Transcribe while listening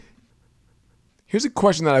Here's a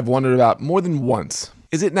question that I've wondered about more than once.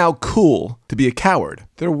 Is it now cool to be a coward?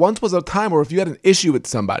 There once was a time where if you had an issue with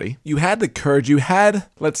somebody, you had the courage, you had,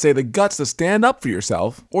 let's say, the guts to stand up for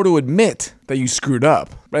yourself or to admit that you screwed up.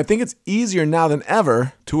 But I think it's easier now than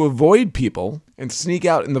ever to avoid people and sneak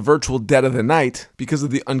out in the virtual dead of the night because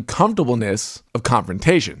of the uncomfortableness of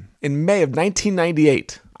confrontation. In May of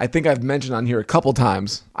 1998, I think I've mentioned on here a couple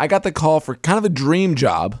times, I got the call for kind of a dream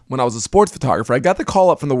job when I was a sports photographer. I got the call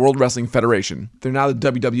up from the World Wrestling Federation, they're now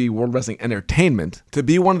the WWE World Wrestling Entertainment, to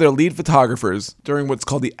be one of their lead photographers during what's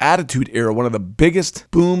called the Attitude Era, one of the biggest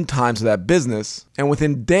boom times of that business. And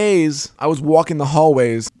within days, I was walking the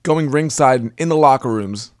hallways, going ringside and in the locker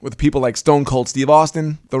rooms with people like Stone Cold Steve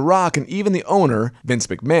Austin, The Rock, and even the owner, Vince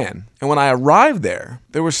McMahon. And when I arrived there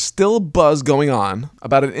was still buzz going on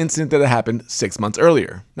about an incident that had happened 6 months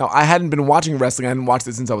earlier. Now, I hadn't been watching wrestling. I hadn't watched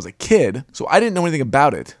it since I was a kid, so I didn't know anything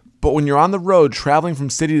about it. But when you're on the road traveling from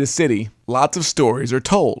city to city, lots of stories are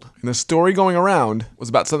told. And the story going around was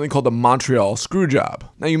about something called the Montreal Screwjob.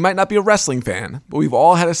 Now, you might not be a wrestling fan, but we've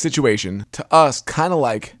all had a situation, to us, kind of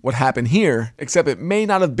like what happened here, except it may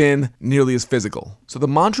not have been nearly as physical. So the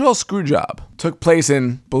Montreal Screwjob took place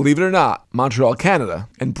in, believe it or not, Montreal, Canada.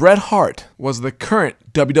 And Bret Hart was the current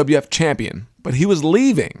WWF champion, but he was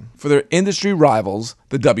leaving for their industry rivals,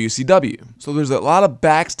 the WCW. So there's a lot of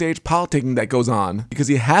backstage politicking that goes on because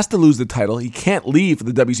he has to lose the title. He can't leave for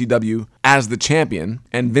the WCW as the champion.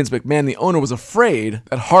 And Vince McMahon, the owner, was afraid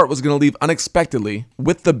that Hart was going to leave unexpectedly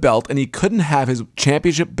with the belt and he couldn't have his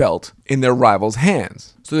championship belt in their rivals'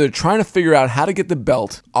 hands. So they're trying to figure out how to get the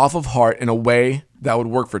belt off of Hart in a way that would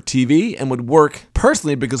work for TV and would work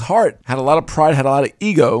personally because Hart had a lot of pride, had a lot of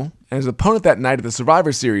ego. And his opponent that night at the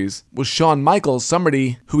Survivor Series was Shawn Michaels,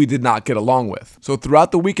 somebody who he did not get along with. So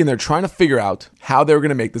throughout the weekend, they're trying to figure out how they were going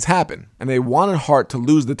to make this happen. And they wanted Hart to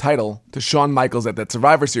lose the title to Shawn Michaels at that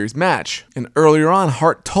Survivor Series match. And earlier on,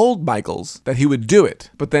 Hart told Michaels that he would do it.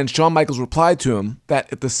 But then Shawn Michaels replied to him that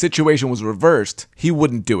if the situation was reversed, he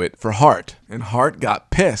wouldn't do it for Hart. And Hart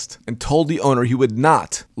got pissed and told the owner he would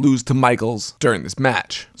not lose to Michaels during this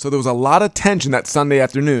match. So there was a lot of tension that Sunday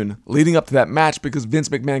afternoon leading up to that match because Vince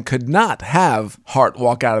McMahon could not have Hart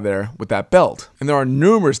walk out of there with that belt. And there are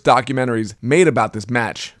numerous documentaries made about this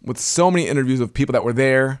match with so many interviews of people that were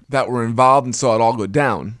there, that were involved and saw it all go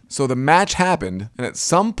down. So the match happened, and at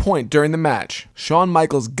some point during the match, Shawn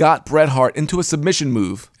Michaels got Bret Hart into a submission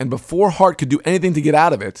move, and before Hart could do anything to get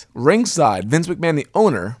out of it, ringside, Vince McMahon, the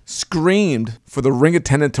owner, screamed for the ring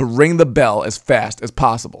attendant to ring the bell as fast as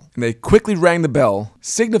possible. And they quickly rang the bell,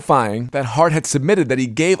 signifying that Hart had submitted, that he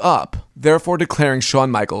gave up, therefore declaring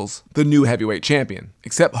Shawn Michaels the new heavyweight champion.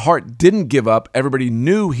 Except Hart didn't give up, everybody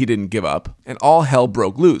knew he didn't give up, and all hell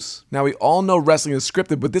broke loose. Now we all know wrestling is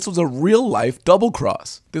scripted, but this was a real life double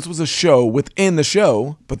cross. This was a show within the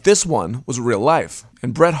show, but this one was real life.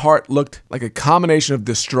 And Bret Hart looked like a combination of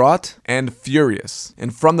distraught and furious.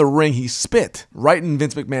 And from the ring, he spit right in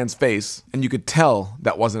Vince McMahon's face, and you could tell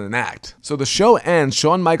that wasn't an act. So the show ends,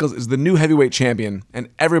 Shawn Michaels is the new heavyweight champion, and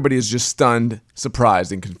everybody is just stunned,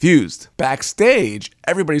 surprised, and confused. Backstage,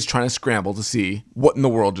 everybody's trying to scramble to see what in the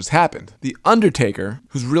world just happened. The Undertaker,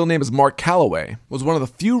 whose real name is Mark Calloway, was one of the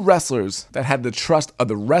few wrestlers that had the trust of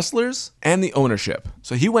the wrestlers and the ownership.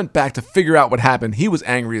 So he went back to figure out what happened. He was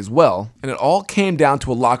angry as well, and it all came down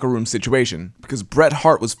to a locker room situation because Bret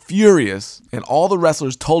Hart was furious and all the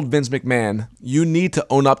wrestlers told Vince McMahon, you need to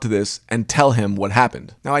own up to this and tell him what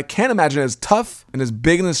happened. Now I can't imagine as tough and as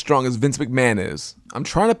big and as strong as Vince McMahon is. I'm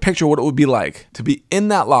trying to picture what it would be like to be in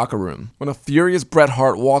that locker room when a furious Bret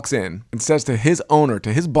Hart walks in and says to his owner,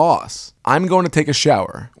 to his boss, I'm going to take a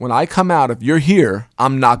shower. When I come out, if you're here,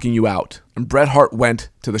 I'm knocking you out. And Bret Hart went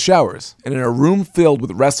to the showers. And in a room filled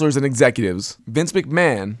with wrestlers and executives, Vince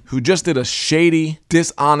McMahon, who just did a shady,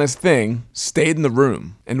 dishonest thing, stayed in the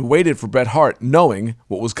room and waited for Bret Hart, knowing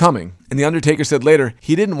what was coming. And The Undertaker said later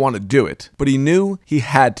he didn't want to do it, but he knew he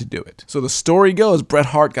had to do it. So the story goes, Bret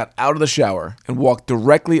Hart got out of the shower and walked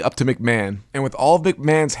directly up to McMahon. And with all of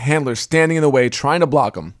McMahon's handlers standing in the way trying to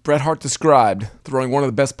block him, Bret Hart described throwing one of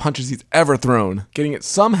the best punches he's ever thrown, getting it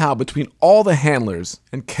somehow between all the handlers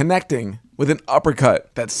and connecting with an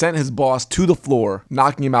uppercut that sent his boss to the floor,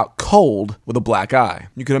 knocking him out cold with a black eye.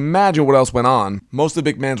 You can imagine what else went on. Most of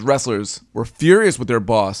McMahon's wrestlers were furious with their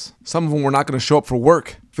boss. Some of them were not going to show up for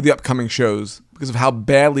work for the upcoming shows because of how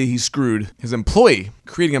badly he screwed his employee,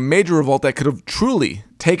 creating a major revolt that could have truly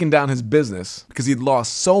taken down his business because he'd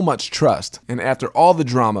lost so much trust. And after all the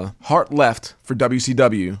drama, Hart left for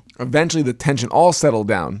WCW. Eventually, the tension all settled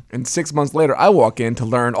down, and 6 months later, I walk in to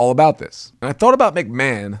learn all about this. And I thought about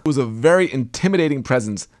McMahon, who was a very intimidating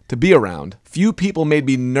presence to be around. Few people made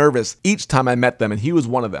me nervous each time I met them, and he was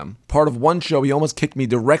one of them. Part of one show, he almost kicked me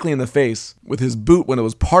directly in the face with his boot when it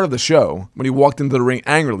was part of the show, when he walked into the ring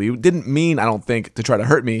angrily. It didn't mean, I don't think, to try to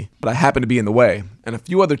hurt me, but I happened to be in the way. And a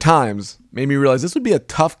few other times made me realize this would be a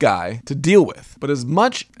tough guy to deal with. But as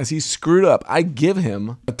much as he screwed up, I give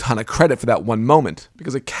him a ton of credit for that one moment,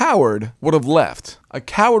 because a coward would have left. A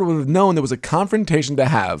coward would have known there was a confrontation to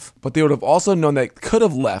have, but they would have also known they could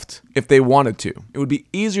have left if they wanted to. It would be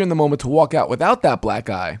easier in the moment to walk out without that black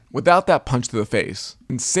eye, without that punch to the face,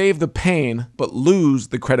 and save the pain, but lose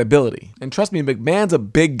the credibility. And trust me, McMahon's a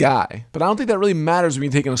big guy, but I don't think that really matters when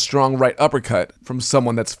you're taking a strong right uppercut from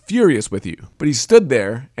someone that's furious with you. But he stood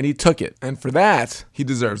there and he took it, and for that, he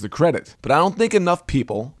deserves the credit. But I don't think enough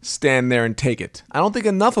people stand there and take it. I don't think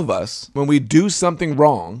enough of us, when we do something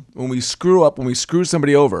wrong, when we screw up, when we screw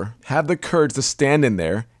somebody over, have the courage to stand in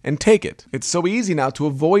there and take it. It's so easy now to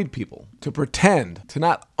avoid people, to pretend, to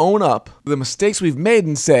not own up the mistakes we've made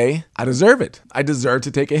and say, I deserve it. I deserve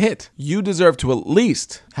to take a hit. You deserve to at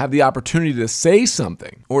least have the opportunity to say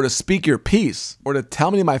something, or to speak your piece, or to tell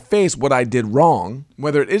me to my face what I did wrong,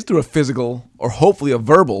 whether it is through a physical or hopefully a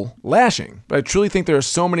verbal lashing. But I truly think there are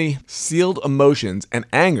so many sealed emotions and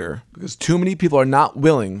anger because too many people are not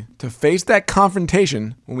willing to face that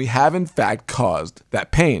confrontation when we have in fact caused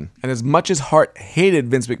that pain. And as much as Hart hated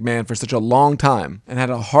Vince McMahon for such a long time and had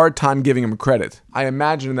a hard time giving him credit, I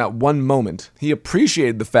imagine in that one moment he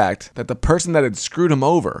appreciated the fact that the person that had screwed him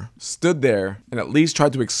over stood there and at least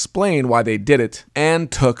tried to explain why they did it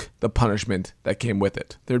and took the punishment that came with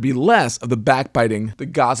it. There'd be less of the backbiting, the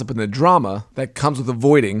gossip, and the drama that comes with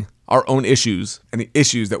avoiding our own issues and the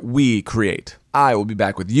issues that we create. I will be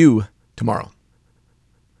back with you tomorrow.